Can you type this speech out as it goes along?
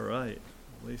right.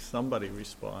 At least somebody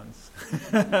responds.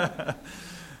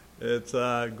 It's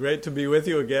great to be with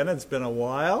you again. It's been a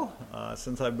while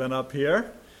since I've been up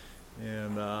here.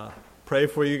 And pray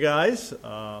for you guys.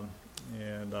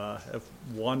 And have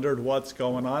wondered what's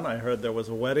going on. I heard there was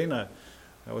a wedding. I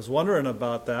was wondering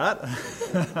about that.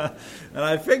 And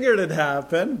I figured it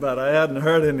happened, but I hadn't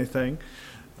heard anything.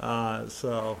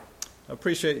 So I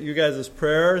appreciate you guys'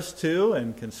 prayers, too,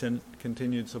 and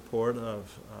continued support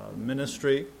of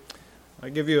ministry. I'll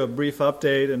give you a brief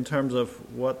update in terms of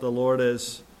what the Lord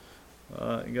has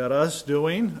got us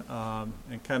doing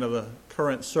and kind of the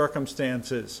current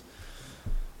circumstances.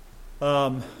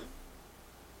 It's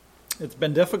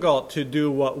been difficult to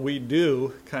do what we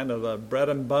do, kind of the bread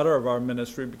and butter of our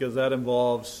ministry, because that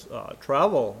involves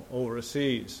travel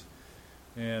overseas.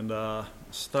 And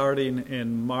starting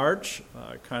in March,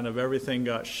 kind of everything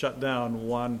got shut down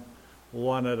one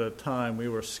at a time. We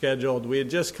were scheduled. We had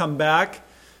just come back.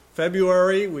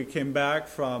 February, we came back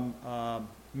from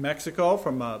Mexico,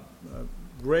 from a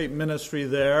great ministry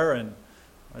there, and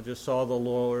I just saw the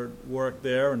Lord work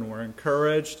there, and were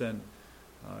encouraged, and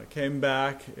came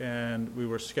back, and we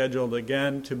were scheduled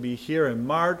again to be here in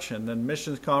March, and then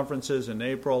missions conferences in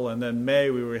April, and then May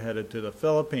we were headed to the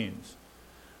Philippines.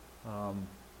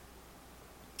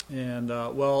 In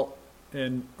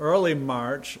early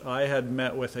March, I had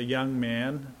met with a young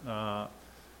man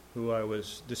who I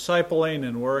was discipling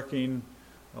and working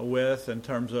with in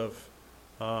terms of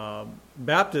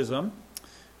baptism,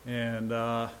 and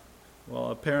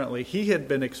apparently he had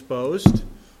been exposed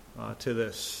to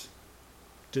this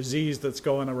disease that's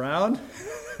going around.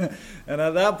 And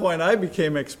at that point I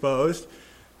became exposed,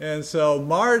 and so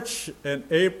March and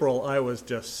April I was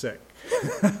just sick.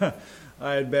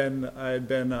 I'd been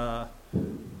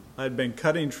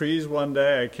cutting trees one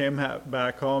day. I came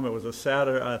back home. It was a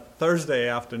Thursday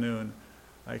afternoon.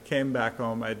 I came back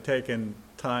home. I'd taken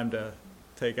time to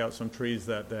take out some trees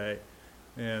that day,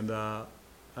 and I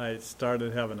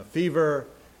started having a fever,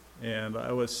 and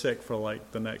I was sick for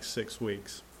like the next 6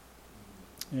 weeks.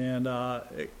 And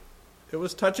it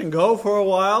was touch and go for a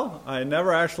while. I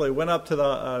never actually went into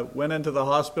the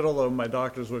hospital, though my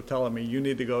doctors were telling me, you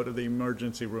need to go to the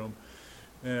emergency room.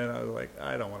 And I was like,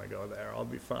 I don't want to go there. I'll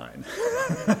be fine.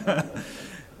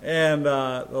 And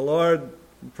the Lord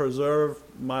preserved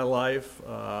my life.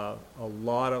 I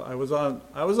was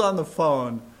on the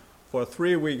phone for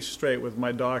 3 weeks straight with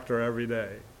my doctor every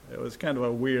day. It was kind of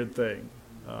a weird thing.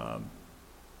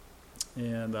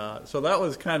 So that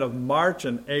was kind of March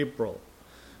and April.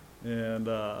 And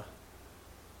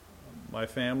my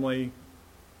family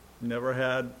never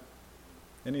had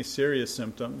any serious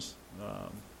symptoms.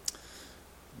 I'm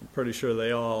pretty sure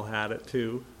they all had it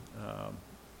too.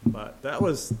 But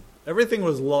everything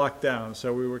was locked down,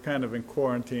 so we were kind of in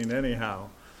quarantine anyhow.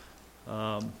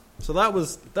 So that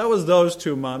was those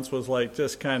 2 months, was like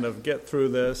just kind of get through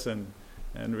this and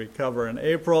recover. In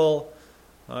April,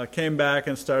 came back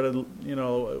and started,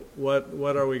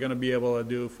 what are we going to be able to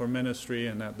do for ministry?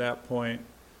 And at that point,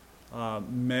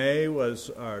 May was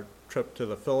our trip to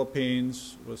the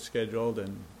Philippines was scheduled,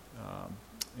 and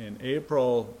in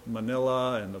April,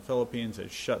 Manila and the Philippines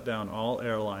had shut down all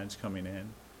airlines coming in.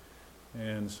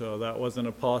 And so that wasn't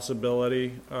a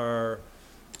possibility. Our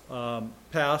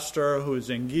pastor, who's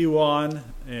in Giwan,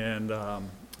 and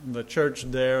the church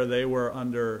there, they were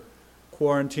under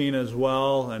quarantine as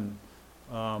well, and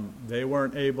they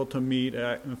weren't able to meet.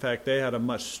 In fact, they had a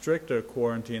much stricter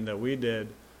quarantine than we did,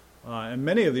 and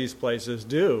many of these places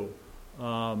do.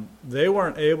 They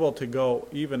weren't able to go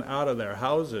even out of their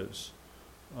houses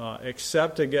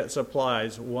except to get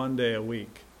supplies 1 day a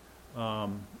week.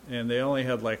 And they only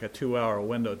had like a 2-hour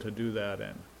window to do that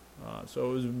in. So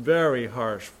it was very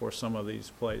harsh for some of these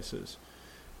places.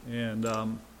 And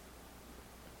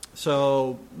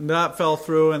so that fell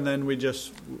through, and then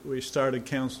we started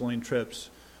canceling trips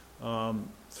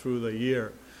through the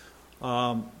year.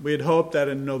 We had hoped that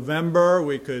in November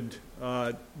we could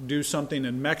do something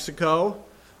in Mexico.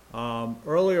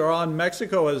 Earlier on,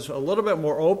 Mexico is a little bit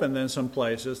more open than some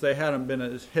places. They hadn't been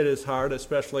hit as hard,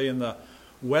 especially in the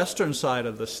western side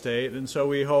of the state, and so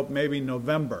we hoped maybe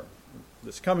November,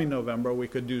 this coming November, we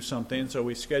could do something. So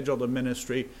we scheduled a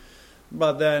ministry,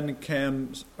 but then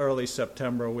came early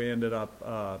September, we ended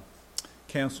up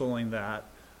canceling that,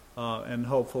 and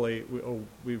hopefully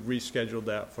we rescheduled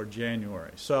that for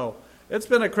January. So it's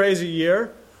been a crazy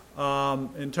year.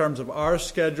 In terms of our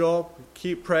schedule,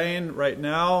 keep praying. Right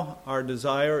now, our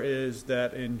desire is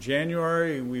that in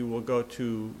January we will go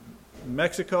to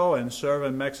Mexico and serve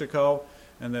in Mexico,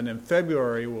 and then in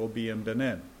February we'll be in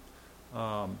Benin.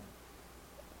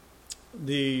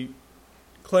 The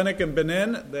clinic in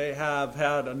Benin, they have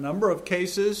had a number of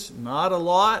cases, not a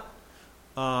lot.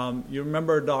 You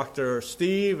remember Dr.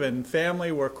 Steve and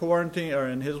family were quarantined,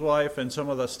 and his wife and some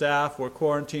of the staff were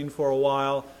quarantined for a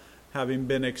while, having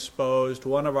been exposed.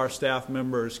 One of our staff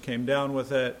members came down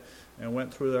with it and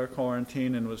went through their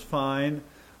quarantine and was fine.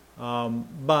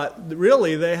 But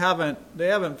really, they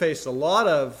haven't faced a lot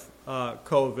of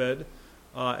COVID.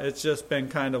 It's just been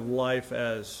kind of life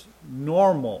as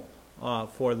normal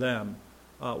for them,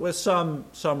 with some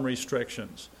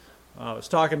restrictions. I was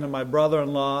talking to my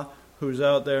brother-in-law, who's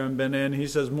out there in Benin. He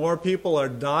says more people are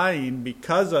dying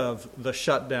because of the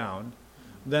shutdown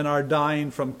than are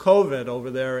dying from COVID over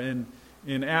there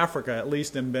in Africa, at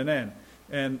least in Benin.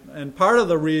 And part of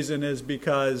the reason is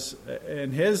because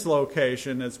in his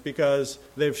location, it's because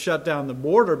they've shut down the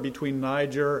border between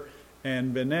Niger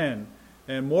and Benin.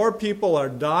 And more people are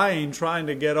dying trying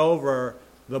to get over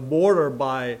the border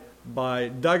by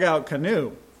dugout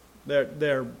canoe.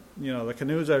 They're the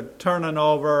canoes are turning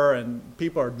over and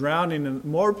people are drowning.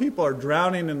 More people are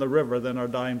drowning in the river than are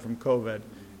dying from COVID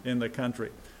in the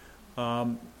country.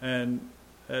 And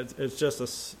it's just a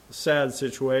sad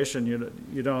situation.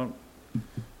 You don't,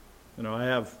 I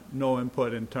have no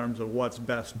input in terms of what's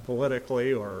best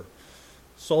politically or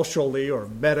socially or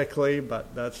medically,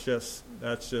 but that's just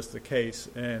the case,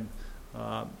 and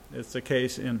it's the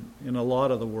case in a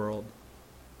lot of the world.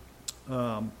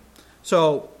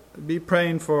 So be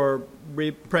praying for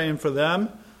them.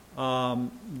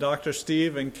 Dr.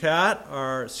 Steve and Kat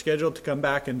are scheduled to come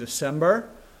back in December,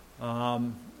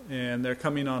 and they're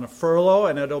coming on a furlough,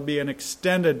 and it'll be an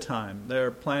extended time.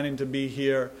 They're planning to be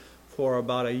here for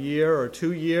about a year or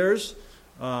 2 years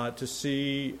to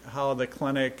see how the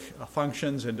clinic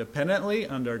functions independently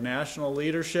under national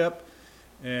leadership.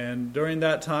 And during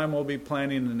that time, we'll be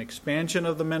planning an expansion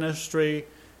of the ministry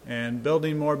and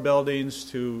building more buildings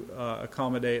to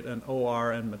accommodate an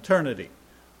OR and maternity.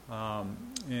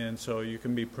 And so you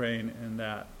can be praying in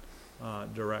that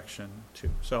direction too.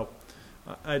 So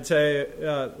I'd say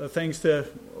the things to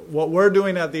what we're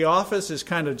doing at the office is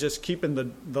kind of just keeping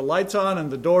the lights on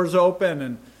and the doors open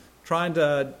and trying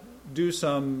to do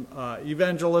some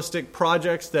evangelistic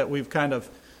projects that we've kind of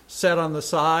set on the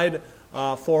side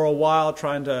for a while,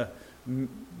 trying to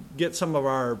get some of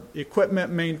our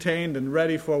equipment maintained and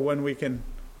ready for when we can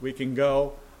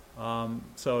go.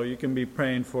 So you can be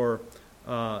praying for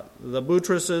the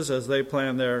Boutresses as they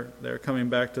plan their coming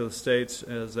back to the States,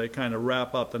 as they kind of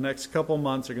wrap up. The next couple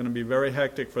months are going to be very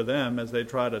hectic for them as they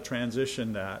try to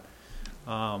transition that.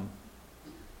 And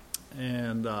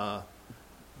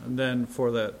then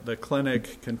for the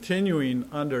clinic continuing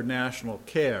under national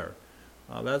care,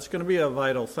 that's going to be a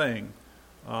vital thing.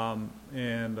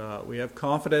 And we have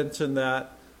confidence in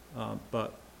that,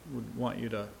 but would want you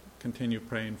to continue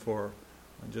praying for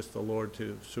just the Lord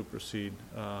to supersede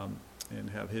and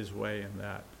have His way in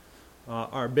that.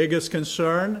 Our biggest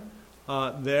concern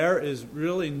there is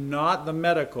really not the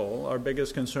medical. Our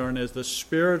biggest concern is the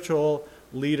spiritual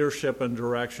leadership and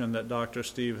direction that Dr.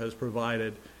 Steve has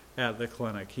provided at the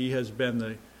clinic. He's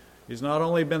an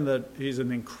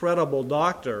incredible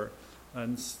doctor,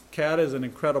 and Kat is an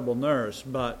incredible nurse,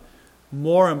 but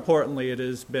more importantly, it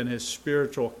has been his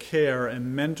spiritual care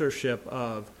and mentorship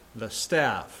of the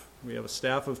staff. We have a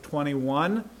staff of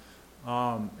 21,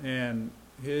 and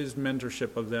his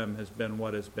mentorship of them has been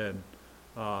what has been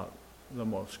the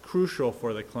most crucial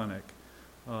for the clinic.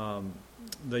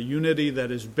 The unity that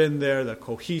has been there, the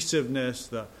cohesiveness,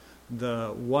 the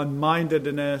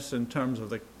one-mindedness in terms of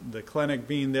the clinic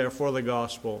being there for the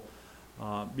gospel.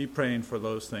 Be praying for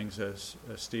those things as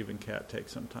Steve and Kat take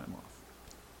some time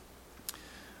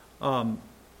off.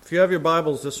 If you have your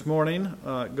Bibles this morning,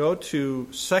 go to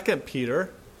 2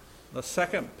 Peter, the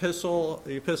second epistle,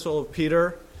 the epistle of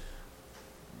Peter.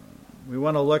 We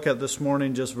want to look at this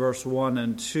morning just verse 1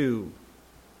 and 2.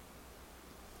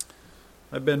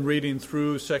 I've been reading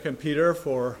through 2 Peter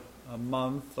for a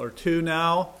month or two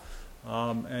now,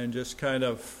 and just kind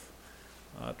of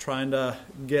trying to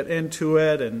get into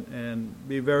it and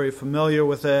be very familiar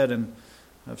with it. And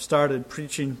I've started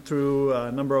preaching through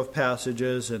a number of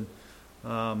passages, and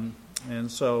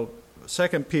so 2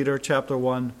 Peter chapter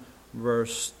 1,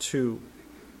 verse 2.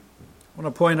 I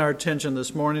want to point our attention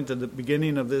this morning to the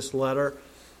beginning of this letter.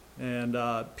 And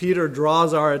Peter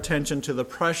draws our attention to the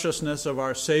preciousness of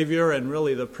our Savior and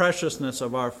really the preciousness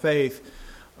of our faith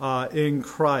in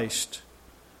Christ.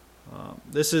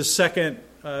 This is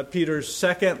Peter's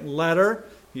second letter.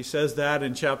 He says that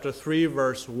in chapter 3,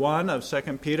 verse 1 of 2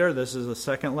 Peter. This is the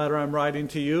second letter I'm writing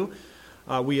to you.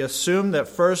 We assume that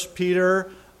 1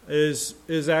 Peter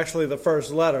is actually the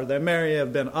first letter. There may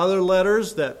have been other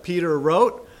letters that Peter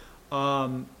wrote,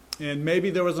 And maybe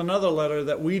there was another letter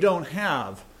that we don't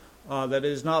have, that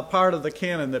is not part of the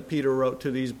canon that Peter wrote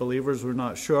to these believers. We're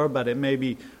not sure, but it may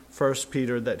be 1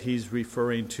 Peter that he's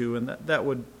referring to, and that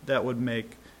would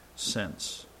make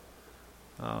sense.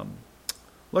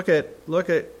 Look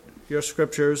at your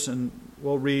scriptures, and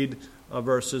we'll read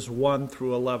verses 1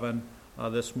 through 11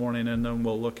 this morning, and then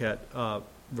we'll look at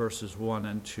verses 1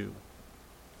 and 2.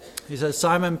 He says,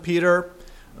 Simon Peter,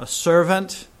 a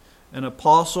servant and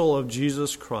apostle of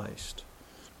Jesus Christ,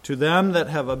 to them that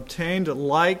have obtained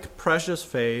like precious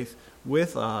faith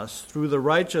with us through the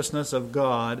righteousness of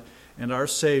God and our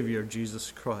Savior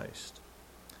Jesus Christ.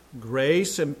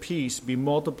 Grace and peace be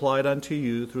multiplied unto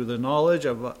you through the knowledge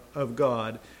of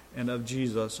God and of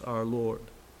Jesus our Lord.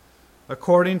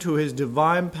 According to his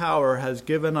divine power has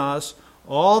given us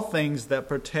all things that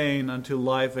pertain unto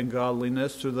life and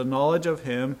godliness through the knowledge of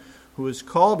him who has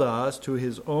called us to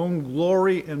his own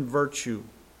glory and virtue,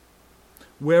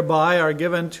 whereby are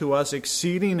given to us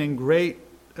exceeding great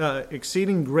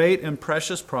and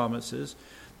precious promises,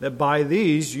 that by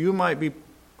these you might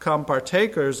become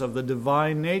partakers of the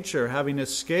divine nature, having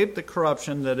escaped the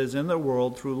corruption that is in the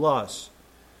world through lust.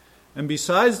 And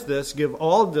besides this, give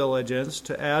all diligence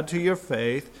to add to your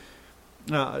faith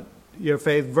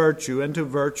virtue, and to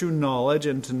virtue knowledge,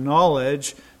 and to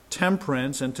knowledge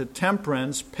temperance, and to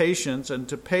temperance patience, and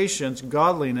to patience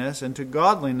godliness, and to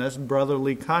godliness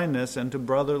brotherly kindness, and to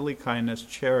brotherly kindness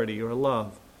charity or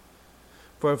love.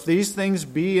 For if these things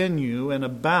be in you and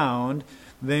abound,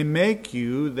 they make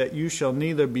you that you shall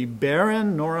neither be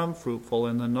barren nor unfruitful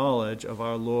in the knowledge of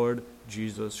our Lord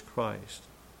Jesus Christ.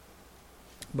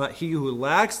 But he who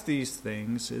lacks these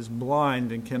things is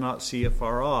blind and cannot see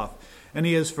afar off, and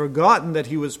he has forgotten that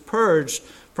he was purged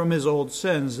from his old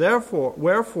sins.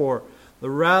 Wherefore, the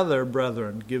rather,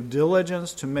 brethren, give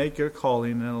diligence to make your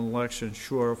calling and election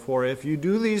sure. For if you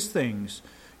do these things,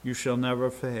 you shall never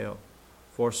fail.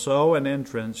 For so an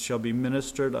entrance shall be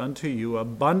ministered unto you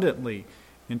abundantly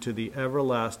into the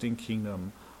everlasting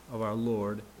kingdom of our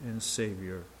Lord and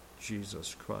Savior,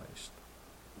 Jesus Christ.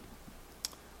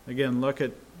 Again, look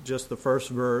at just the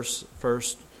first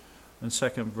and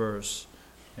second verse,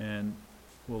 and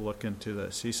we'll look into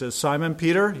this. He says, Simon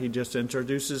Peter, he just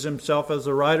introduces himself as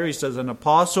a writer. He says, an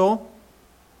apostle,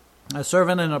 a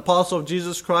servant and apostle of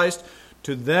Jesus Christ,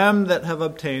 to them that have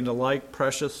obtained a like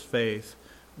precious faith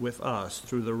with us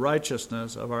through the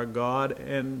righteousness of our God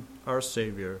and our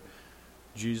Savior,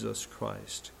 Jesus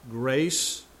Christ.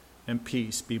 Grace and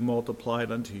peace be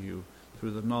multiplied unto you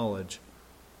through the knowledge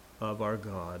of our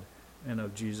God and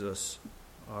of Jesus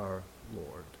our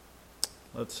Lord.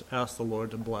 Let's ask the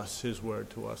Lord to bless his word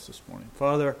to us this morning.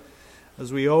 Father,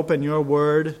 as we open your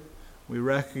word, we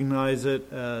recognize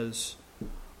it as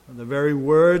the very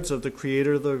words of the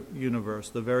Creator of the universe,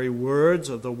 the very words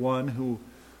of the one who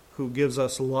gives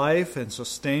us life and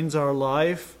sustains our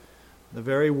life, the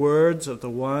very words of the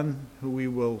one who we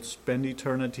will spend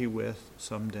eternity with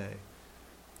someday.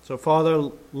 So,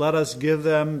 Father, let us give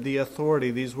them the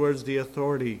authority, these words the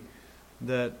authority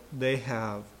that they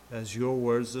have as your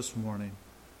words this morning.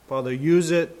 Father,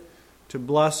 use it to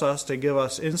bless us, to give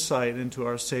us insight into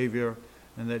our Savior,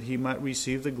 and that he might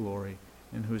receive the glory,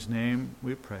 in whose name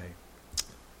we pray.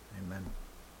 Amen.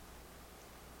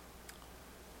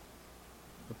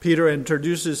 Peter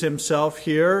introduces himself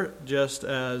here just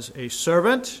as a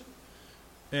servant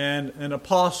and an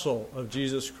apostle of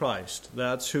Jesus Christ.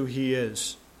 That's who he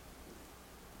is.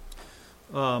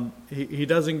 He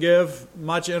doesn't give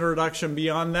much introduction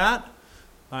beyond that,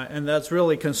 and that's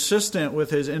really consistent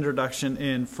with his introduction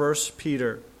in 1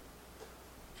 Peter.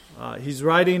 He's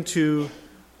writing to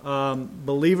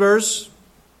believers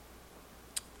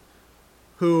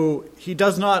who he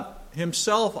does not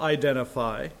himself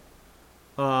identify.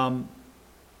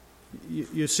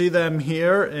 You see them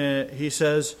here, and he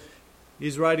says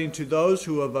he's writing to those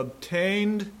who have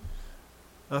obtained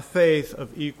a faith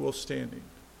of equal standing.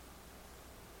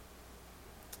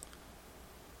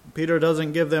 Peter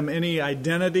doesn't give them any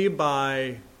identity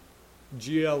by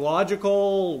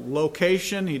geological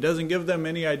location. He doesn't give them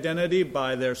any identity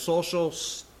by their social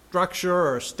structure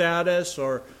or status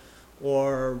or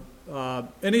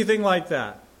anything like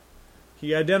that.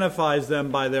 He identifies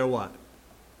them by their what?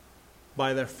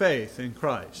 By their faith in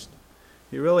Christ.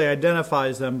 He really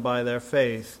identifies them by their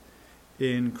faith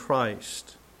in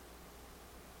Christ.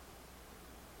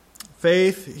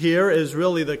 Faith here is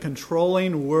really the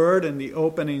controlling word in the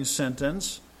opening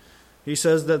sentence. He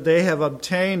says that they have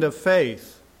obtained a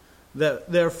faith,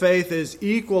 that their faith is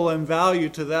equal in value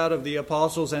to that of the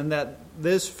apostles, and that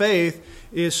this faith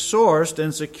is sourced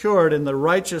and secured in the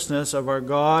righteousness of our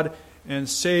God and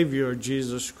Savior,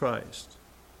 Jesus Christ.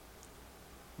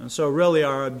 And so really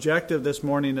our objective this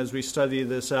morning as we study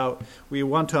this out, we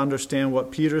want to understand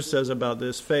what Peter says about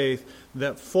this faith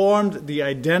that formed the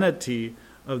identity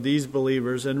of these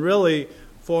believers and really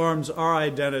forms our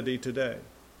identity today.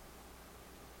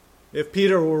 If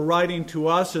Peter were writing to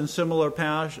us in similar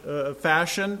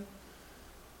fashion,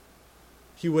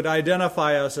 he would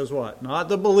identify us as what? Not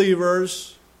the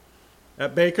believers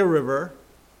at Baker River,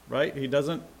 right? He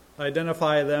doesn't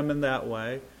identify them in that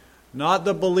way. Not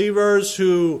the believers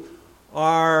he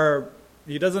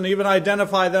doesn't even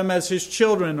identify them as his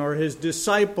children or his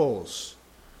disciples.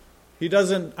 He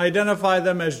doesn't identify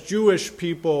them as Jewish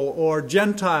people or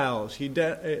Gentiles,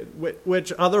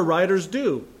 which other writers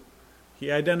do. He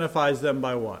identifies them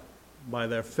by what? By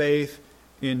their faith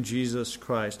in Jesus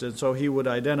Christ. And so he would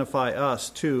identify us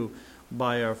too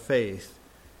by our faith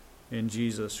in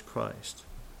Jesus Christ.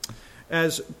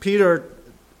 As Peter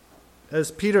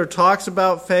talks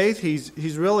about faith,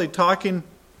 he's really talking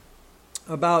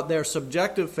about their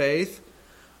subjective faith.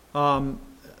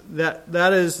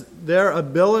 That is their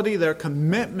ability, their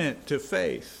commitment to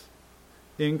faith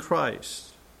in Christ.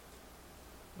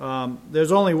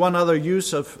 There's only one other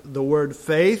use of the word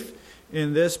faith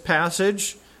in this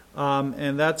passage,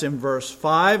 and that's in verse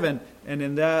 5. And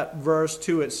in that verse,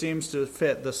 too, it seems to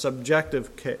fit the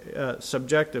subjective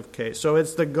case. So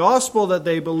it's the gospel that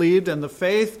they believed and the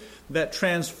faith that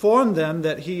transformed them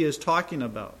that he is talking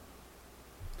about.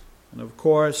 And of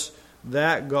course,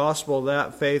 that gospel,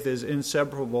 that faith is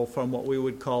inseparable from what we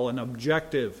would call an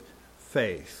objective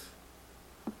faith,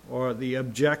 or the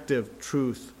objective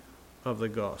truth of the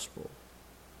gospel.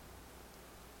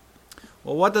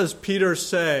 Well, what does Peter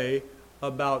say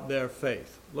about their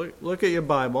faith? Look at your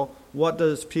Bible. What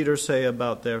does Peter say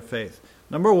about their faith?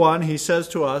 Number one, he says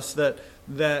to us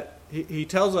that he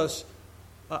tells us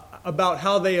about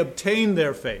how they obtained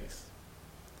their faith.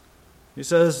 He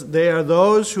says they are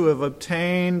those who have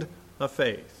obtained a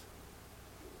faith.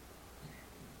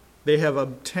 They have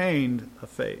obtained a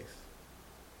faith.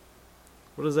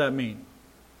 What does that mean?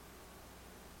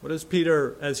 What does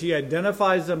Peter, as he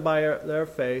identifies them by their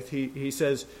faith, he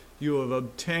says, you have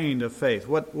obtained a faith.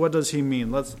 What does he mean?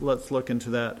 Let's look into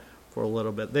that for a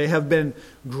little bit. They have been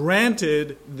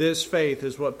granted this faith,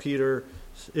 is what Peter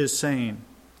is saying.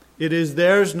 It is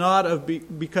theirs not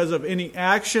because of any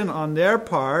action on their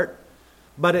part,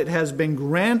 but it has been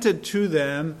granted to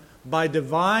them by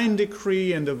divine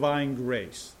decree and divine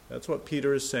grace. That's what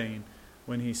Peter is saying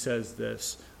when he says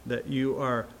this, that you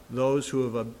are those who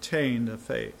have obtained a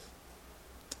faith.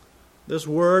 This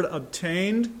word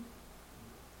obtained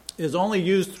is only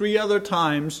used 3 other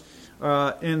times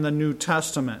in the New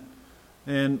Testament.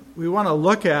 And we want to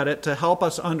look at it to help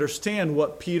us understand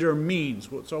what Peter means.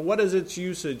 So what is its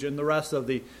usage in the rest of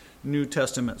the New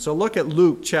Testament? So look at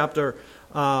Luke chapter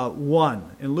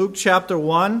 1. In Luke chapter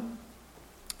 1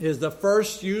 is the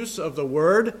first use of the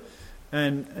word.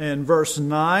 And in verse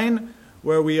 9,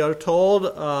 where we are told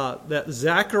that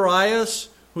Zacharias,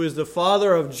 who is the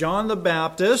father of John the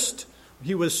Baptist,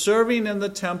 he was serving in the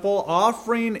temple,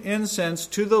 offering incense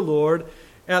to the Lord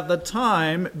at the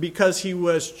time because he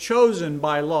was chosen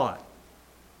by lot.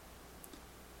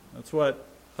 That's what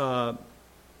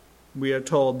we are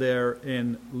told there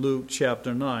in Luke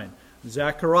chapter 9.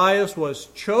 Zacharias was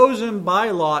chosen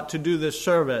by lot to do this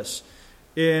service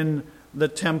in the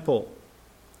temple.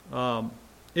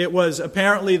 It was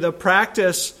apparently the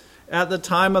practice at the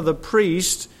time of the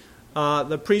priest.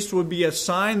 The priest would be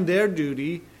assigned their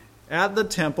duty at the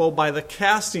temple by the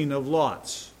casting of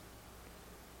lots.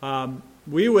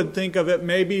 We would think of it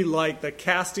maybe like the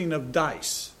casting of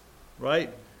dice,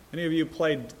 right? Any of you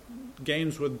played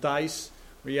games with dice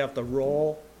where you have to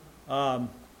roll?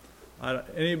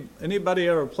 Anybody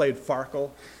ever played Farkle?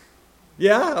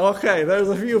 Yeah? Okay, there's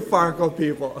a few Farkle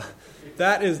people.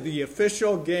 That is the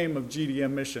official game of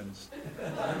GDM missions.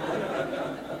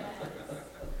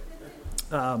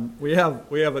 We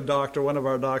have a doctor, one of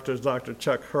our doctors, Dr.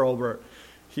 Chuck Hurlbert.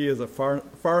 He is a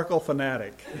Farkle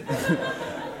fanatic.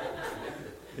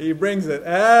 He brings it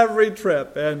every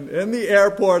trip, and in the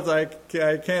airports, I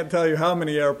can't tell you how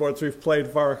many airports we've played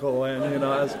Farkle, and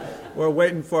as we're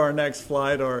waiting for our next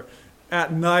flight, or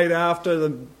at night after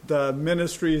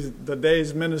the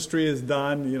day's ministry is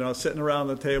done, sitting around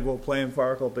the table playing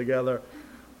Farkle together.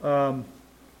 I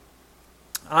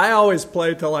always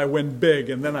play till I win big,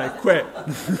 and then I quit.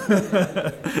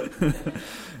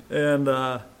 And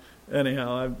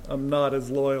anyhow, I'm not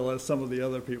as loyal as some of the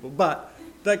other people, but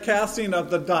the casting of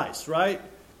the dice, right?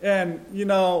 And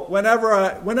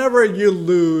whenever you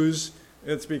lose,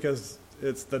 it's because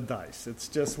it's the dice. It's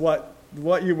just what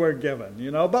you were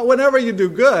given, But whenever you do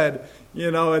good,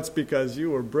 it's because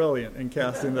you were brilliant in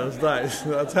casting those dice.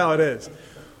 That's how it is.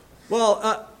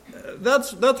 Well,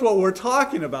 that's what we're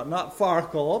talking about, not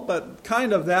Farkle, but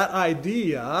kind of that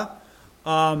idea,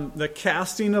 the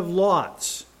casting of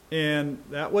lots. And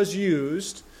that was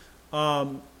used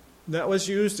in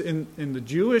the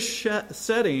Jewish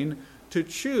setting to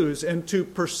choose and to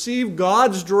perceive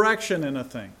God's direction in a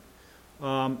thing.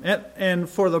 And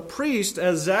for the priest,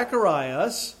 as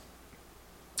Zacharias,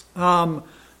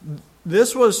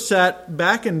 this was set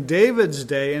back in David's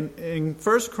day in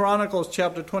 1 Chronicles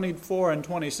chapter 24 and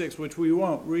 26, which we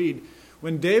won't read.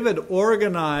 When David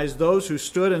organized those who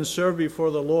stood and served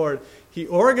before the Lord, he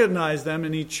organized them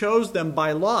and he chose them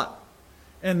by lot.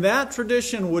 And that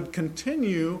tradition would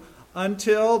continue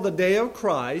until the day of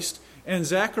Christ. And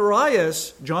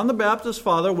Zacharias, John the Baptist's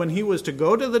father, when he was to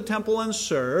go to the temple and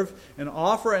serve and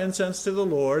offer incense to the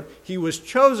Lord, he was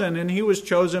chosen, and he was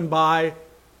chosen by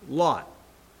lot.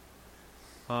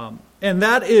 And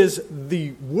that is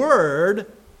the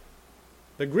word,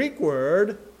 the Greek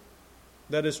word,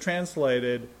 that is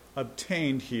translated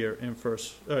obtained here in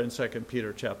 2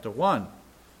 Peter chapter 1.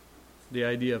 The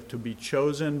idea of to be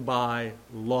chosen by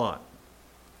lot.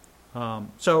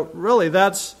 So really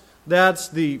that's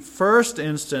the first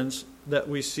instance that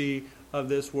we see of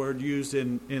this word used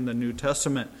in the New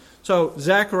Testament. So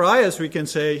Zacharias, we can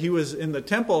say he was in the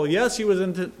temple. Yes, he was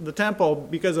in the temple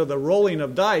because of the rolling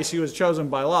of dice. He was chosen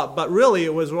by lot. But really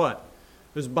it was what?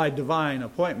 It was by divine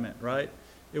appointment, right?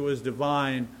 It was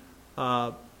divine.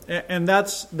 And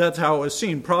that's how it was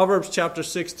seen. Proverbs chapter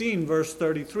 16, verse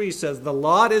 33 says, "The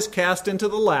lot is cast into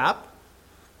the lap,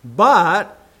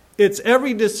 but its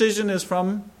every decision is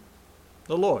from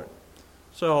the Lord."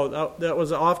 So that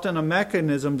was often a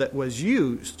mechanism that was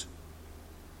used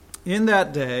in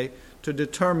that day to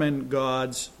determine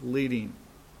God's leading.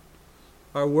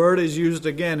 Our word is used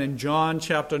again in John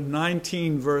chapter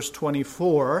 19, verse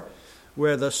 24,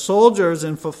 where the soldiers,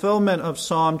 in fulfillment of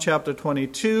Psalm chapter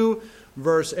 22,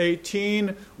 verse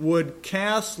 18, would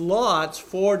cast lots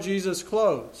for Jesus'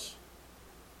 clothes.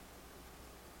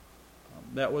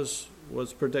 That was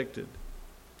predicted.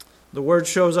 The word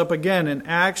shows up again in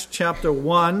Acts chapter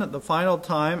 1, the final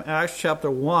time, Acts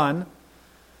chapter 1.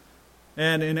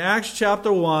 And in Acts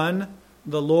chapter 1,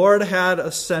 the Lord had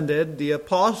ascended. The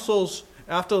apostles,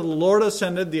 after the Lord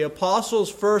ascended, the apostles'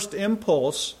 first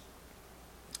impulse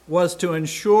was to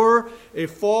ensure a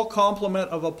full complement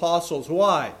of apostles.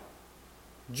 Why?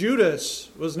 Judas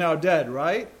was now dead,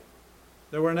 right?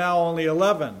 There were now only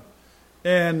 11.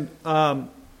 And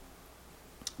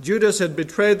Judas had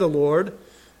betrayed the Lord.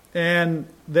 And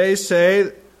they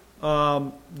say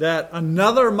that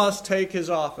another must take his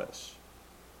office.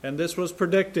 And this was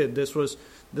predicted. This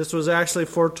was actually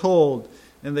foretold.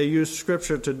 And they used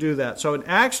Scripture to do that. So in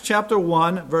Acts chapter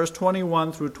 1, verse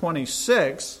 21 through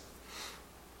 26,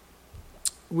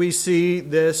 we see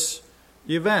this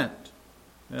event.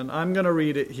 And I'm going to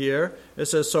read it here. It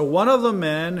says, "So one of the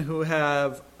men who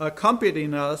have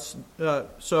accompanied us, during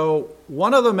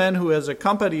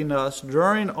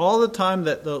all the time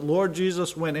that the Lord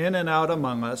Jesus went in and out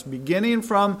among us, beginning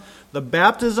from the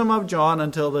baptism of John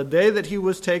until the day that he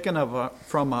was taken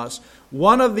from us,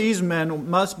 one of these men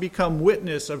must become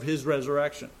witness of his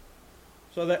resurrection."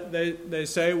 So that they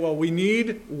say, well, we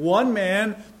need one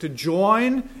man to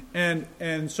join,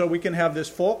 and so we can have this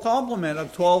full complement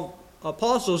of 12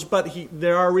 apostles, but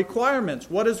there are requirements.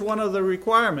 What is one of the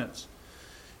requirements?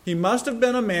 He must have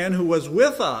been a man who was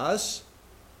with us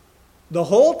the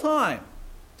whole time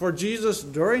for Jesus,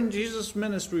 during Jesus'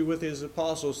 ministry with his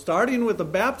apostles, starting with the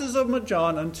baptism of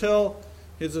John until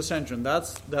his ascension.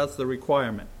 That's the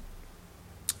requirement.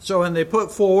 So, and they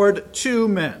put forward 2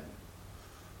 men.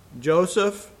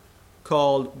 Joseph,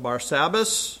 called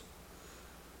Barsabbas,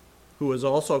 who was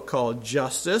also called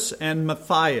Justus, and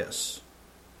Matthias.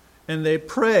 And they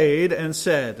prayed and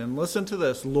said, and listen to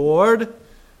this, "Lord,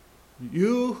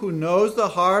 you who knows the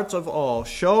hearts of all,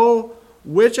 show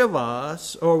which of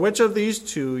us, or which of these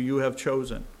 2 you have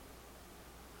chosen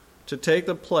to take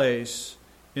the place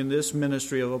in this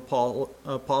ministry of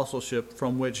apostleship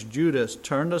from which Judas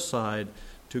turned aside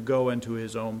to go into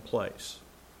his own place."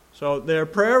 So their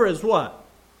prayer is what?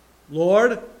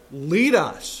 Lord, lead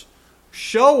us.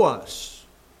 Show us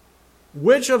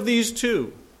which of these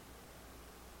 2.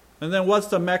 And then what's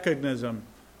the mechanism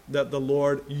that the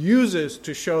Lord uses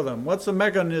to show them? What's the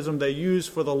mechanism they use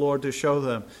for the Lord to show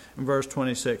them? In verse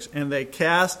 26, "And they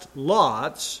cast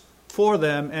lots for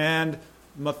them, and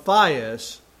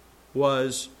Matthias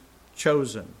was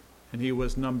chosen." And he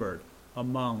was numbered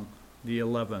among the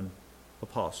 11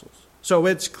 apostles. So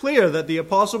it's clear that the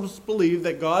apostles believed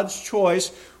that God's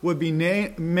choice would be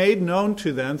made known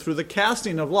to them through the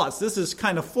casting of lots. This is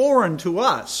kind of foreign to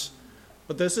us,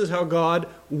 but this is how God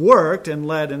worked and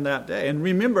led in that day. And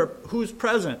remember, who's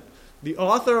present? The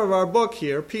author of our book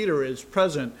here, Peter, is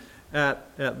present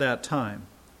at that time.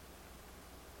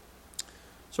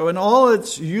 So in all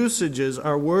its usages,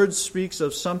 our word speaks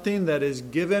of something that is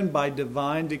given by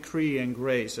divine decree and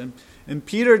grace. And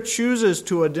Peter chooses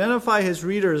to identify his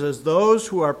readers as those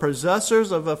who are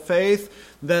possessors of a faith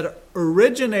that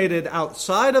originated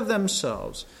outside of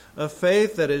themselves, a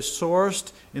faith that is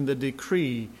sourced in the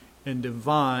decree and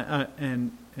divine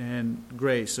and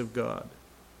grace of God.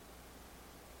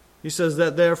 He says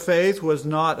that their faith was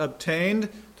not obtained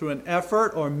through an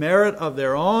effort or merit of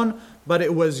their own, but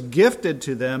it was gifted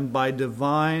to them by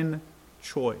divine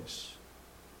choice.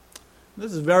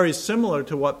 This is very similar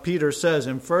to what Peter says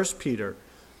in 1 Peter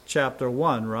chapter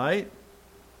 1, right?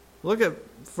 Look at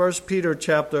 1 Peter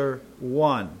chapter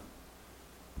 1.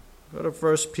 Go to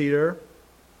 1 Peter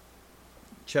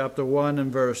chapter 1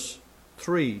 and verse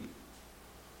 3.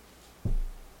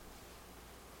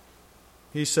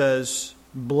 He says,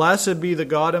 "Blessed be the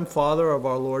God and Father of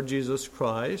our Lord Jesus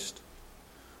Christ,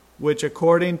 which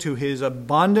according to his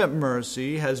abundant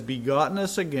mercy has begotten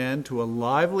us again to a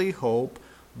lively hope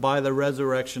by the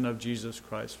resurrection of Jesus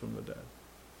Christ from the dead."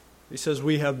 He says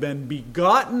we have been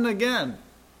begotten again.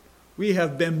 We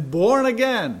have been born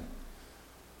again.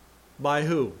 By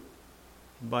who?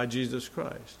 By Jesus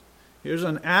Christ. Here's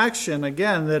an action,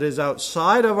 again, that is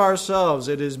outside of ourselves.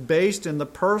 It is based in the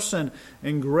person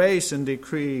and grace and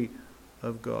decree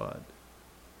of God.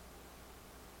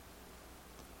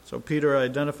 So Peter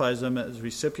identifies them as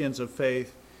recipients of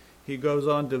faith. He goes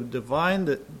on to define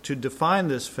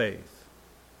this faith.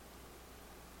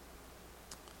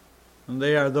 And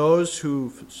they are those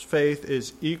whose faith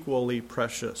is equally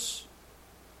precious.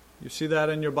 You see that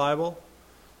in your Bible?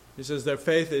 He says their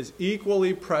faith is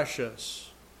equally precious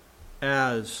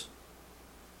as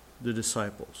the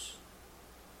disciples.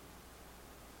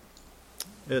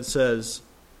 It says,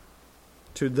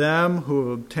 "To them who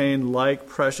have obtained like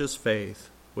precious faith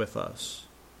with us."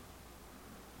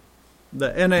 The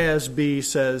NASB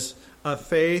says, "a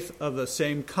faith of the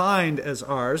same kind as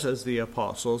ours," as the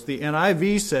apostles. The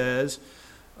NIV says,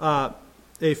 "a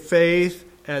faith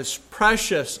as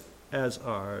precious as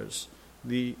ours."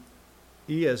 The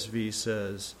ESV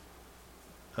says,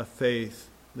 "a faith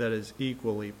that is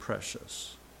equally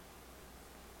precious."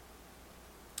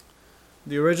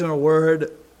 The original word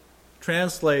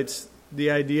translates the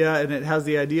idea, and it has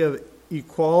the idea of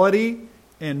equality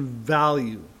and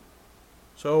value.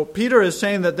 So Peter is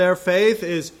saying that their faith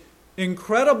is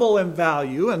incredible in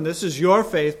value, and this is your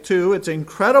faith too. It's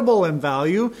incredible in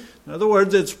value. In other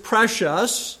words, it's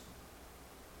precious,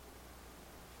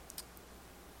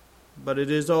 but it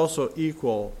is also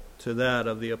equal to that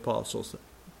of the apostles.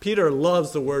 Peter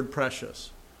loves the word precious.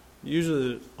 He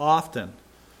uses it often.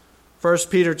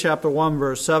 1 Peter chapter 1,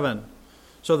 verse 7.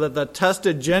 "So that the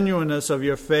tested genuineness of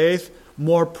your faith,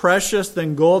 more precious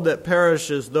than gold that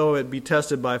perishes, though it be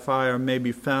tested by fire, may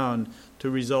be found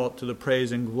to result to the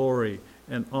praise and glory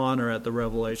and honor at the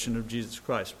revelation of Jesus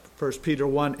Christ." 1 Peter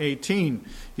 1:18.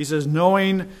 He says,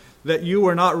 "Knowing that you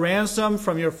were not ransomed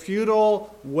from your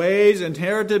futile ways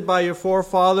inherited by your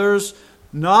forefathers,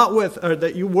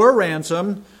 that you were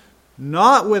ransomed,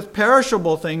 not with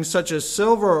perishable things such as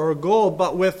silver or gold,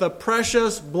 but with the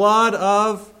precious blood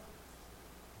of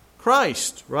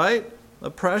Christ," right?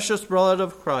 The precious blood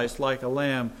of Christ, like a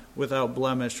lamb without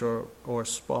blemish or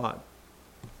spot.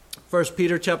 1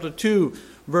 Peter chapter 2,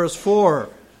 verse 4.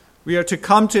 "We are to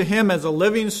come to him as a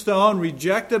living stone,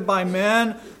 rejected by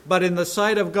men, but in the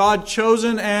sight of God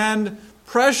chosen and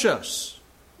precious."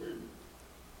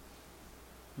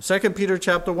 2 Peter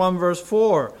chapter 1, verse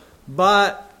 4.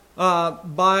 "But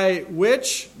by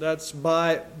which," that's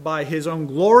by his own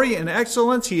glory and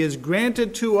excellence, "he has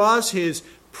granted to us his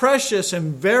precious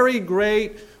and very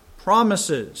great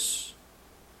promises."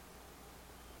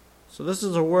 So this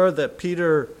is a word that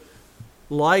Peter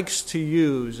likes to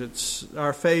use.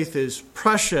 Our faith is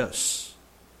precious.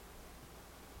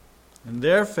 And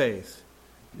their faith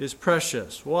is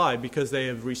precious. Why? Because they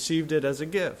have received it as a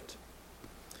gift.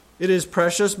 It is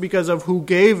precious because of who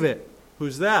gave it.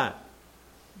 Who's that?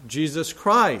 Jesus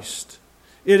Christ.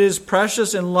 It is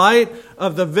precious in light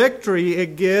of the victory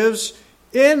it gives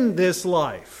in this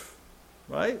life.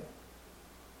 Right?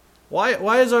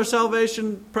 Why is our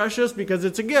salvation precious? Because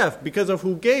it's a gift. Because of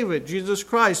who gave it, Jesus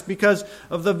Christ. Because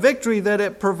of the victory that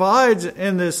it provides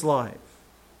in this life.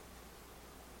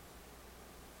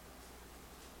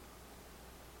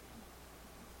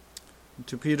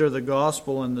 To Peter, the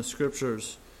gospel and the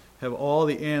scriptures have all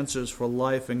the answers for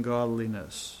life and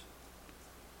godliness.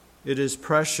 It is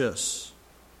precious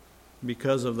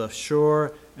because of the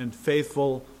sure and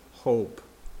faithful hope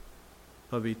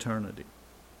of eternity.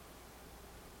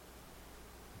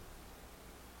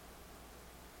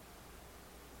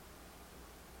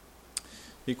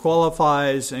 He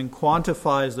qualifies and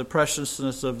quantifies the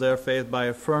preciousness of their faith by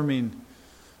affirming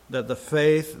that the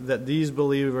faith that these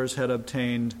believers had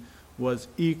obtained was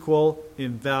equal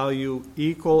in value,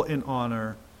 equal in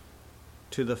honor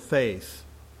to the faith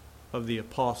of the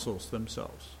apostles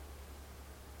themselves.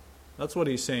 That's what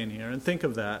he's saying here. And think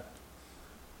of that.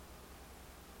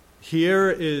 Here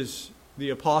is the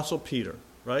Apostle Peter,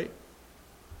 right?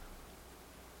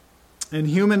 In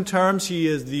human terms, he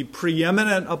is the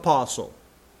preeminent apostle.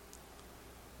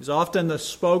 He's often the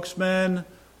spokesman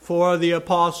for the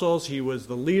apostles. He was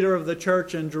the leader of the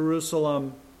church in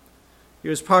Jerusalem. He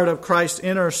was part of Christ's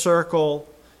inner circle.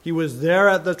 He was there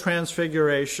at the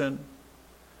Transfiguration.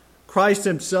 Christ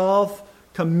himself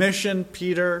commissioned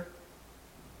Peter.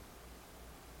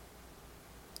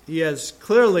 He has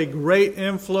clearly great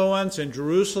influence in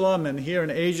Jerusalem and here in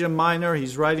Asia Minor.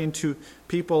 He's writing to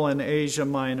people in Asia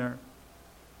Minor.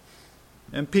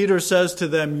 And Peter says to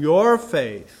them, your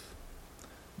faith,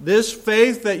 this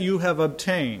faith that you have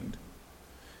obtained,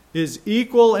 is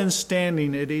equal in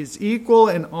standing, it is equal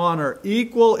in honor,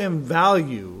 equal in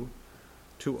value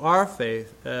to our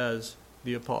faith as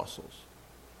the apostles.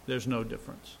 There's no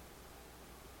difference.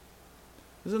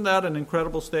 Isn't that an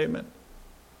incredible statement?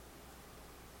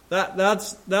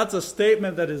 That's a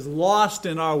statement that is lost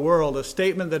in our world, a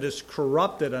statement that is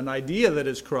corrupted, an idea that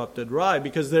is corrupted, right?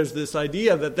 Because there's this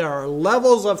idea that there are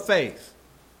levels of faith,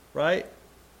 right?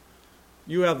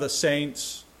 You have the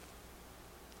saints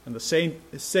and the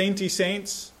sainty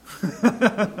saints,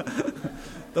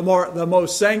 the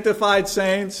most sanctified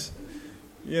saints.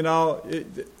 You know,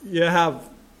 you have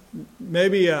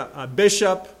maybe a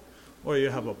bishop or you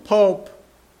have a pope.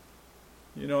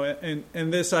 You know,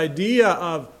 and this idea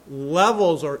of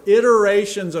levels or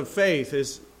iterations of faith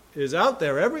is out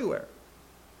there everywhere.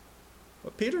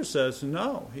 But Peter says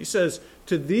no. He says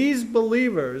to these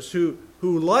believers who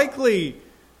likely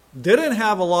didn't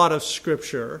have a lot of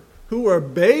scripture, who were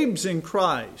babes in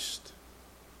Christ,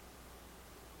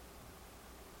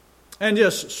 and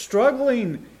just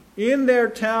struggling in their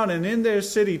town and in their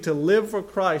city to live for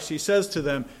Christ, he says to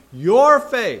them, your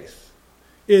faith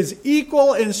is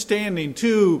equal in standing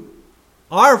to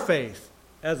our faith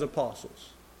as apostles.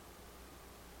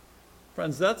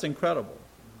 Friends, that's incredible.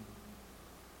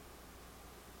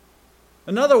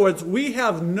 In other words, we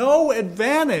have no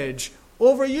advantage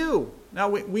over you. Now,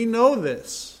 we know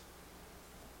this.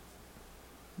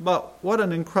 But what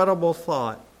an incredible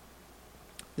thought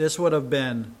this would have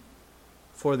been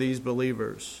for these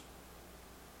believers.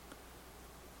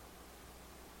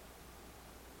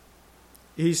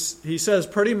 He says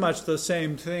pretty much the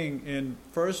same thing in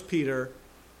 1 Peter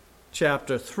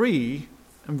chapter 3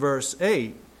 and verse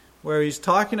 8, where he's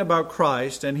talking about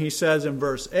Christ, and he says in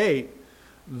verse 8,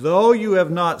 though you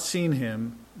have not seen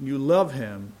him, you love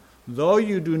him. Though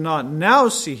you do not now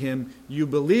see him, you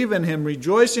believe in him,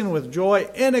 rejoicing with joy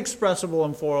inexpressible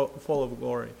and full of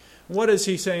glory. What is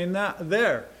he saying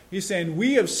there? He's saying,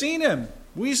 we have seen him.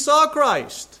 We saw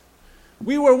Christ.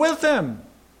 We were with him.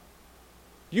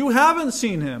 You haven't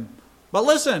seen him. But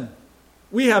listen,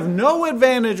 we have no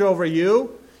advantage over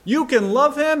you. You can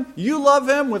love him. You love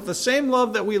him with the same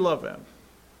love that we love him.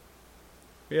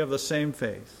 We have the same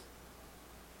faith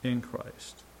in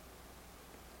Christ.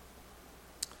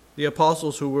 The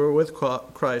apostles who were with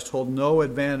Christ hold no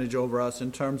advantage over us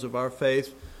in terms of our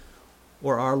faith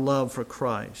or our love for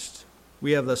Christ.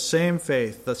 We have the same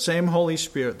faith, the same Holy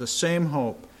Spirit, the same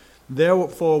hope.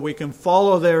 Therefore, we can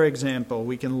follow their example.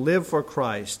 We can live for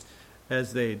Christ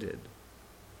as they did.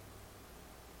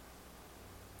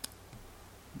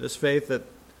 This faith that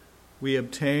we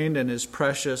obtained and is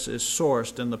precious is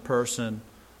sourced in the person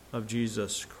of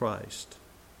Jesus Christ.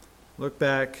 Look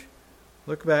back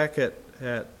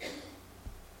at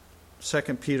 2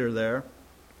 Peter there.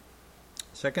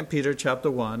 2 Peter chapter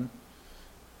 1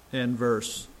 and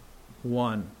verse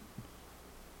 1.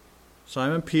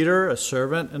 Simon Peter, a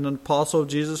servant and an apostle of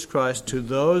Jesus Christ, to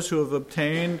those who have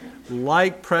obtained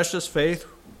like precious faith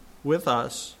with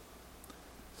us,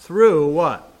 through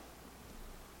what?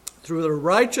 Through the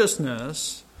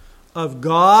righteousness of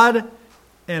God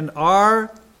and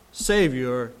our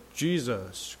Savior,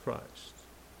 Jesus Christ.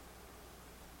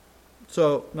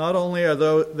 So not only are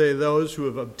they those who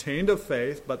have obtained a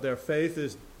faith, but their faith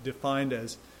is defined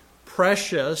as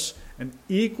precious and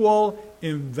equal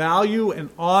in value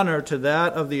and honor to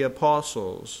that of the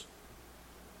apostles.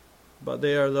 But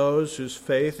they are those whose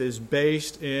faith is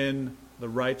based in the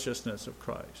righteousness of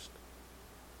Christ.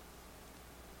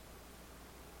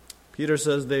 Peter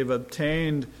says they've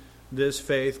obtained this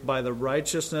faith by the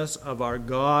righteousness of our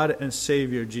God and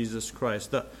Savior, Jesus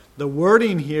Christ. The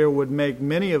wording here would make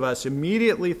many of us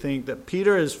immediately think that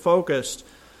Peter is focused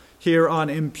here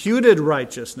on imputed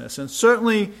righteousness. And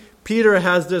certainly Peter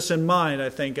has this in mind, I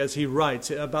think, as he writes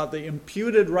about the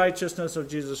imputed righteousness of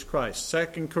Jesus Christ.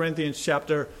 2 Corinthians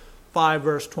chapter 5,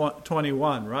 verse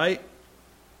 21, right?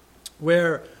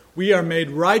 Where we are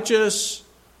made righteous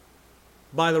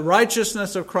by the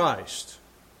righteousness of Christ.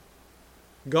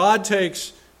 God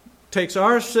takes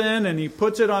our sin and He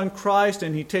puts it on Christ,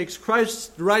 and He takes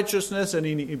Christ's righteousness and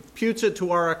He imputes it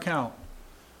to our account.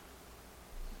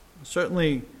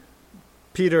 Certainly,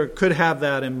 Peter could have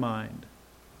that in mind.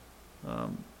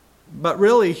 But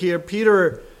really here,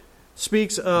 Peter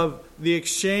speaks of the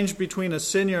exchange between a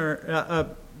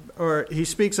sinner, or he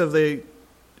speaks of the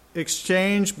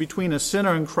exchange between a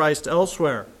sinner and Christ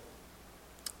elsewhere.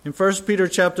 In 1 Peter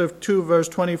chapter 2, verse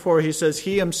 24, he says,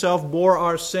 He Himself bore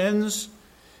our sins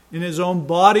in His own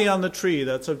body on the tree,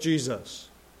 that's of Jesus,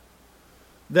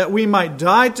 that we might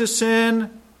die to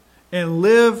sin and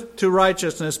live to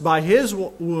righteousness. By His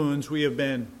wounds we have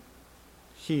been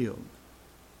healed.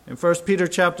 In 1 Peter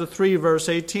chapter 3, verse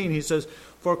 18, he says,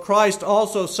 For Christ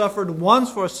also suffered once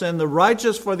for sin, the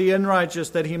righteous for the unrighteous,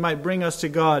 that He might bring us to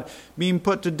God, being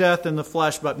put to death in the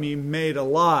flesh, but being made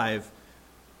alive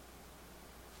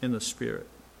in the Spirit.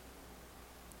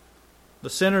 The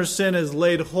sinner's sin is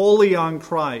laid wholly on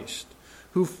Christ,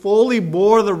 who fully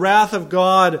bore the wrath of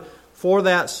God for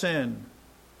that sin.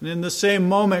 And in the same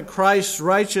moment, Christ's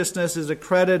righteousness is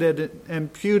accredited and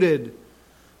imputed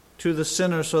to the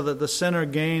sinner, so that the sinner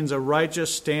gains a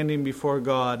righteous standing before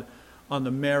God on the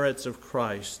merits of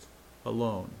Christ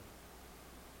alone.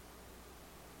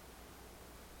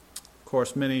 Of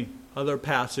course, many other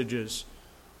passages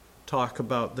talk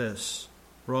about this.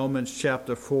 Romans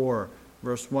chapter 4,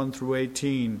 verse 1 through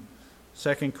 18.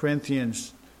 2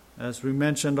 Corinthians, as we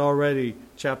mentioned already,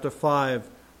 chapter 5,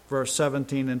 verse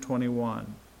 17 and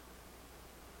 21.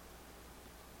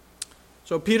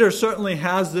 So Peter certainly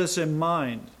has this in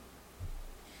mind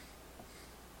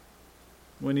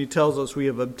when he tells us we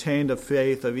have obtained a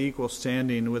faith of equal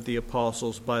standing with the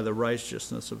apostles by the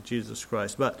righteousness of Jesus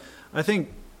Christ. But I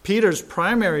think Peter's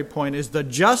primary point is the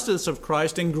justice of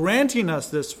Christ in granting us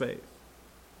this faith.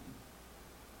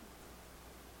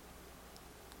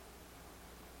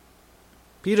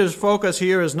 Peter's focus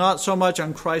here is not so much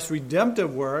on Christ's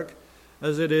redemptive work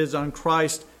as it is on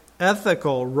Christ's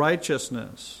ethical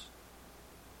righteousness.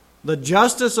 The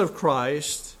justice of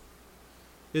Christ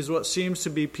is what seems to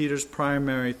be Peter's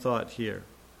primary thought here.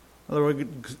 In other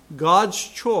words, God's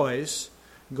choice,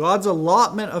 God's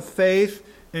allotment of faith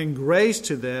and grace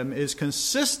to them is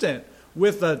consistent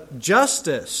with the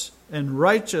justice and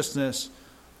righteousness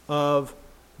of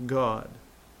God.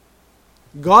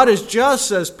 God is just,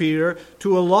 says Peter,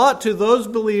 to allot to those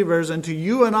believers and to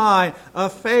you and I a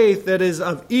faith that is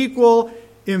of equal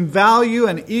in value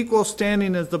and equal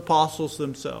standing as the apostles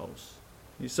themselves.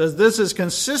 He says this is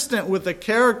consistent with the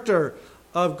character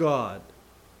of God.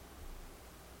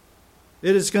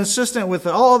 It is consistent with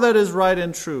all that is right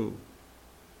and true,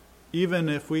 even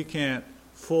if we can't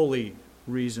fully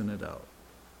reason it out.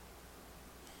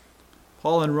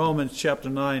 Paul in Romans chapter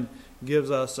 9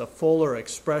 gives us a fuller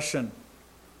expression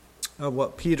of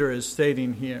what Peter is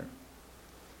stating here.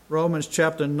 Romans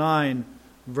chapter 9,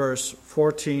 verse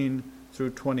 14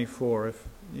 through 24. If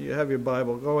you have your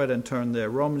Bible, go ahead and turn there.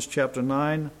 Romans chapter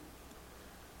 9,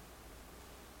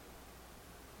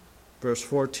 verse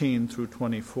 14 through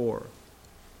 24.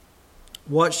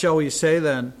 What shall we say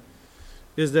then?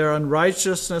 Is there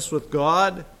unrighteousness with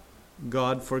God?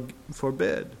 God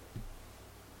forbid.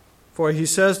 For he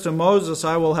says to Moses,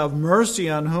 I will have mercy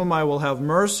on whom I will have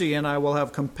mercy, and I will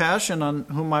have compassion on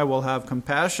whom I will have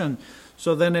compassion.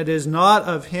 So then it is not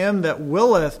of him that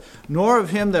willeth, nor of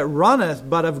him that runneth,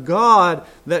 but of God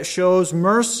that shows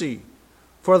mercy.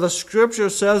 For the Scripture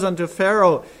says unto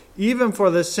Pharaoh, even for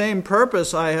the same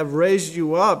purpose I have raised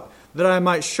you up, that I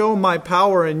might show my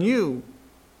power in you,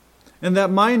 and that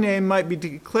my name might be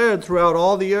declared throughout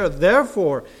all the earth.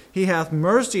 Therefore he hath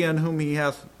mercy on whom he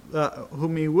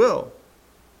will.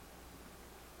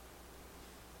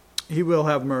 He will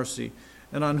have mercy,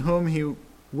 and on whom he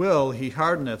will he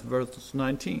hardeneth. Verse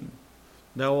 19.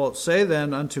 Thou wilt say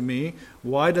then unto me,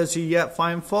 why does he yet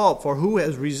find fault? For who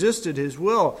has resisted his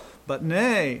will? But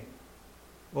nay,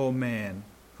 O man,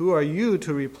 who are you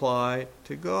to reply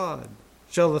to God?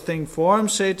 Shall the thing formed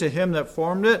say to him that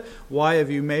formed it, Why have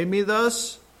you made me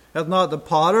thus? Hath not the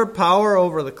potter power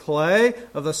over the clay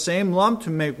of the same lump to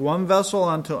make one vessel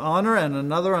unto honor and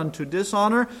another unto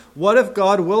dishonor? What if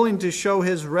God, willing to show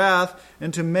his wrath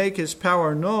and to make his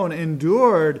power known,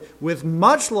 endured with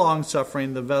much long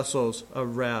suffering the vessels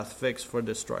of wrath fixed for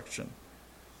destruction?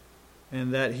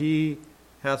 And that he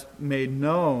hath made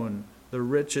known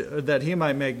that he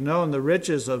might make known the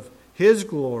riches of his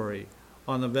glory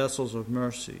on the vessels of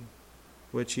mercy,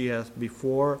 which he hath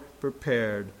before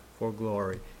prepared for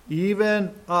glory.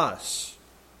 Even us,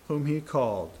 whom he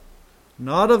called,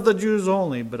 not of the Jews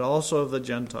only, but also of the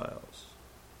Gentiles.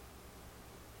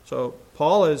 So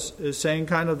Paul is saying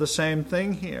kind of the same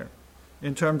thing here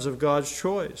in terms of God's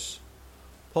choice.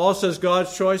 Paul says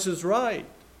God's choice is right.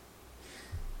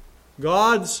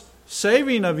 God's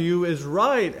saving of you is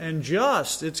right and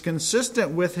just. It's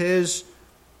consistent with his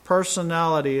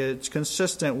personality. It's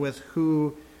consistent with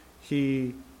who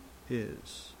he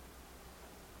is.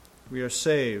 We are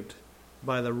saved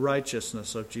by the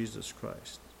righteousness of Jesus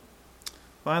Christ.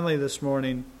 Finally, this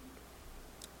morning,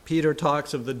 Peter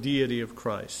talks of the deity of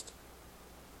Christ.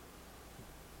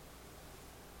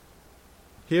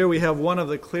 Here we have one of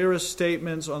the clearest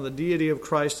statements on the deity of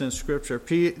Christ in Scripture.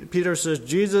 Peter says,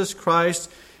 Jesus Christ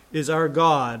is our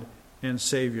God and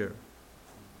Savior.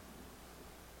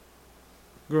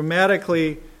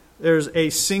 Grammatically, there's a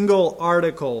single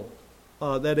article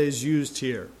that is used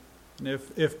here. And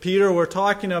if Peter were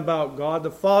talking about God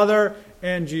the Father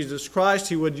and Jesus Christ,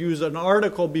 he would use an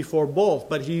article before both.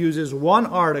 But he uses one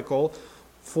article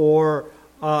for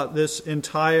this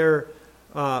entire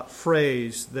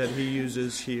phrase that he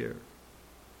uses here.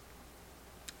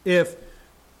 If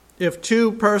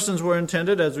two persons were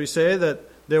intended, as we say, that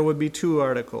there would be two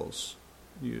articles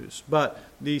used. But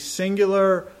the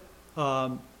singular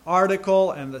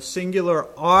article and the singular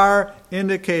are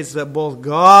indicates that both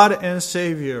God and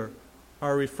Savior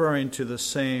are referring to the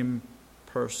same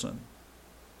person.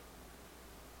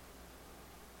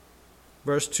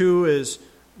 Verse 2 is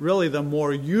really the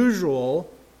more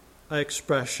usual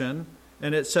expression,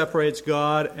 and it separates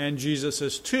God and Jesus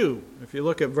as two. If you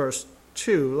look at verse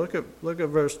 2, look at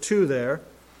verse 2 there.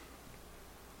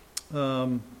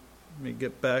 Let me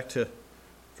get back to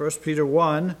 1 Peter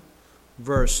 1,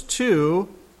 verse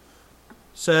 2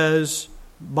 says,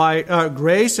 By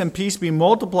grace and peace be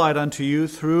multiplied unto you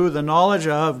through the knowledge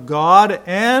of God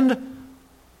and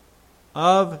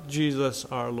of Jesus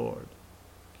our Lord.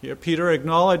 Here Peter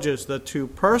acknowledges the two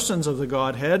persons of the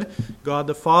Godhead, God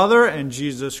the Father and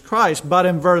Jesus Christ. But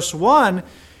in verse 1,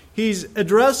 he's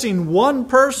addressing one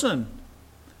person.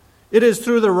 It is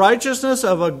through the righteousness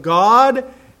of a God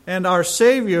and our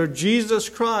Savior, Jesus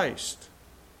Christ.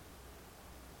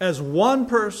 As one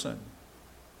person.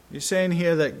 He's saying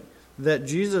here that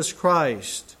Jesus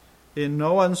Christ, in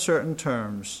no uncertain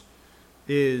terms,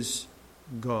 is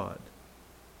God.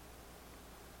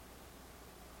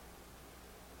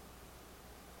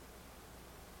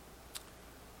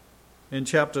 In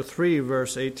chapter 3,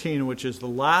 verse 18, which is the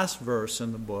last verse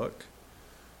in the book,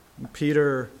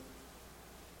 Peter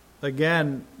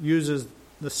again uses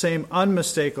the same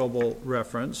unmistakable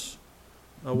reference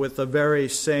with the very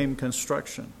same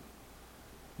construction.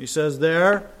 He says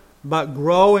there, But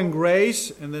grow in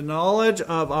grace and the knowledge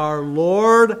of our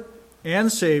Lord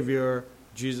and Savior,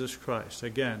 Jesus Christ.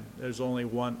 Again, there's only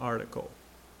one article.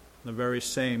 The very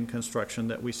same construction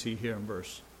that we see here in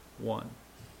verse 1.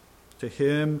 To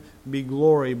him be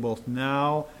glory both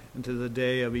now and to the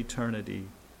day of eternity.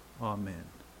 Amen.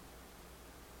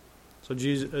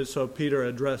 So Peter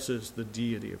addresses the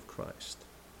deity of Christ.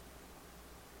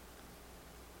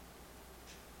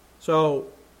 So,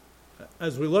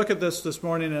 as we look at this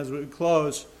morning, as we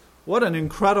close, what an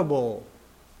incredible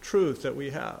truth that we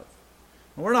have.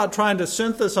 And we're not trying to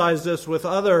synthesize this with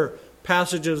other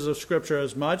passages of Scripture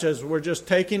as much as we're just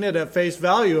taking it at face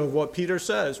value of what Peter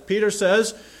says. Peter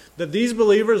says that these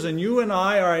believers and you and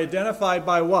I are identified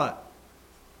by what?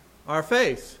 Our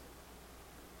faith.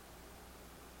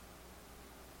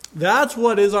 That's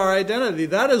what is our identity.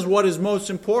 That is what is most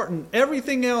important.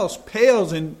 Everything else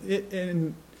pales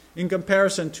in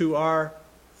comparison to our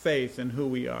faith and who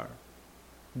we are.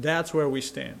 That's where we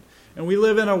stand. And we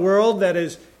live in a world that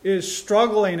is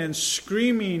struggling and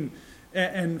screaming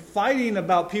and fighting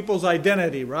about people's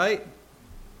identity, right?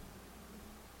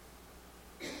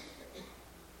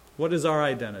 What is our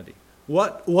identity?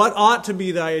 What ought to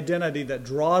be the identity that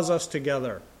draws us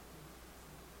together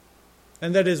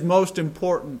and that is most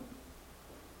important?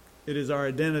 It is our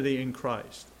identity in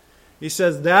Christ. He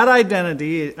says that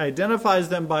identity identifies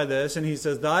them by this, and he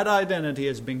says that identity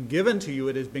has been given to you,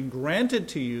 it has been granted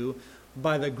to you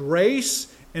by the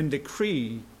grace and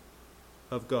decree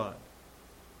of God.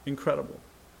 Incredible.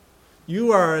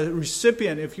 You are a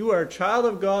recipient. If you are a child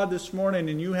of God this morning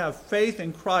and you have faith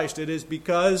in Christ, it is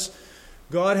because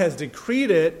God has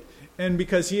decreed it and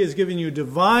because He has given you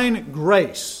divine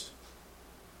grace.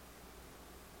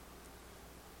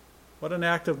 What an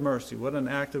act of mercy. What an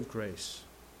act of grace.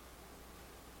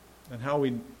 And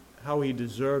how He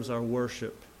deserves our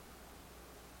worship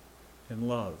and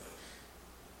love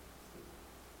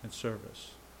and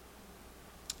service.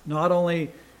 Not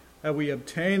only have we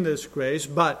obtained this grace,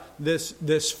 but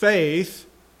this faith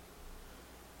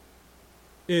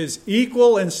is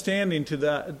equal in standing to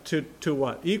that, to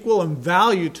what? Equal in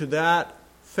value to that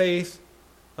faith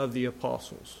of the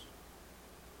apostles.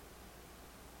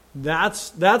 That's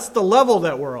the level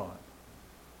that we're on.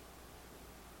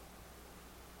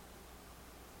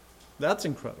 That's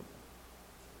incredible.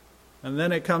 And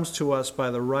then it comes to us by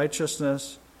the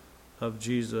righteousness of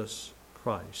Jesus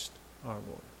Christ, our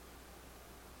Lord.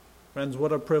 Friends,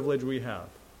 what a privilege we have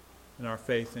in our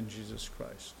faith in Jesus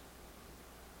Christ.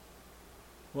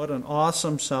 What an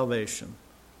awesome salvation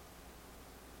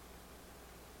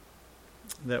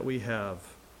that we have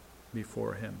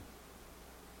before Him.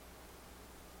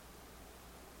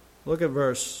 Look at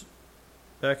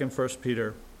back in 1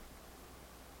 Peter,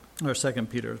 or 2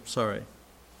 Peter, sorry.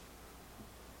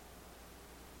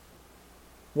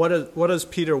 What does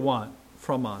Peter want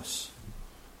from us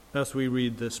as we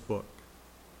read this book?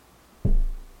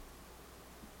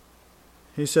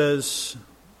 He says,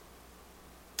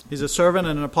 he's a servant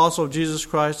and an apostle of Jesus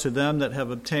Christ to them that have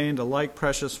obtained a like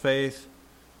precious faith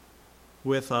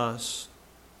with us.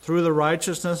 Through the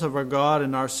righteousness of our God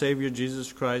and our Savior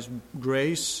Jesus Christ,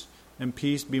 grace and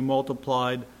peace be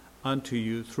multiplied unto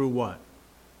you through what?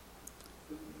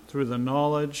 Through the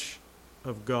knowledge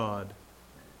of God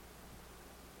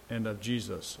and of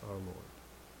Jesus our Lord.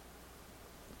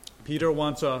 Peter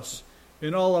wants us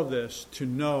in all of this to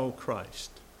know Christ.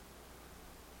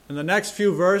 And the next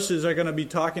few verses are going to be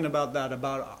talking about that,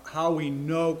 about how we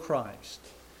know Christ.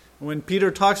 When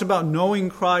Peter talks about knowing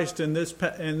Christ in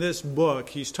this book,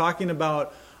 he's talking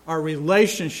about our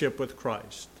relationship with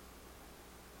Christ.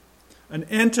 An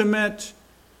intimate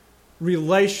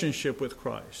relationship with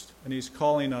Christ. And he's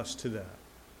calling us to that.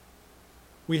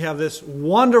 We have this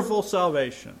wonderful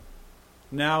salvation.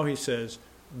 Now, he says,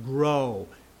 grow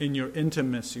in your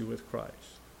intimacy with Christ.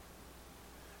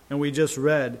 And we just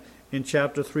read in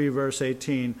chapter 3, verse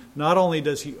 18, not only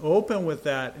does he open with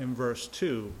that in verse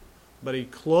 2, but he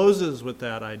closes with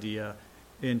that idea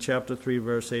in chapter 3,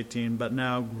 verse 18, but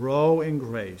now grow in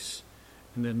grace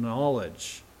and in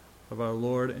knowledge of our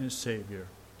Lord and Savior,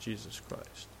 Jesus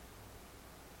Christ.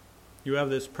 You have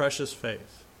this precious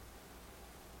faith.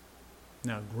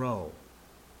 Now grow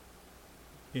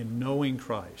in knowing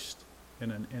Christ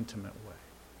in an intimate way.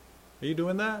 Are you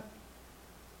doing that?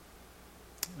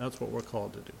 That's what we're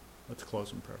called to do. Let's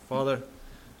close in prayer. Father,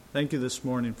 thank you this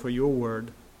morning for your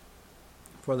word,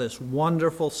 for this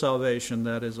wonderful salvation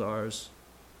that is ours.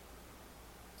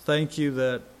 Thank you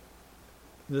that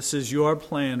this is your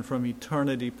plan from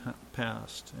eternity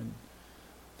past. And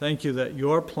thank you that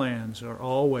your plans are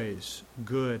always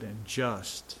good and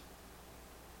just.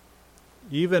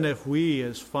 Even if we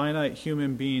as finite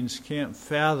human beings can't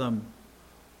fathom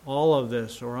all of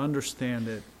this or understand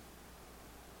it,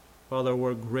 Father,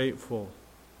 we're grateful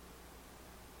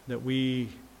that we,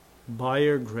 by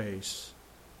your grace,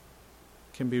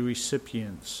 can be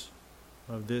recipients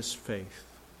of this faith.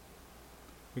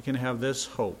 We can have this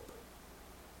hope.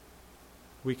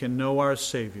 We can know our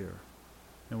Savior,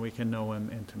 and we can know Him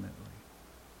intimately.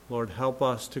 Lord, help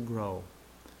us to grow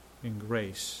in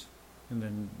grace and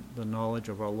in the knowledge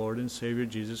of our Lord and Savior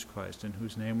Jesus Christ, in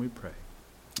whose name we pray.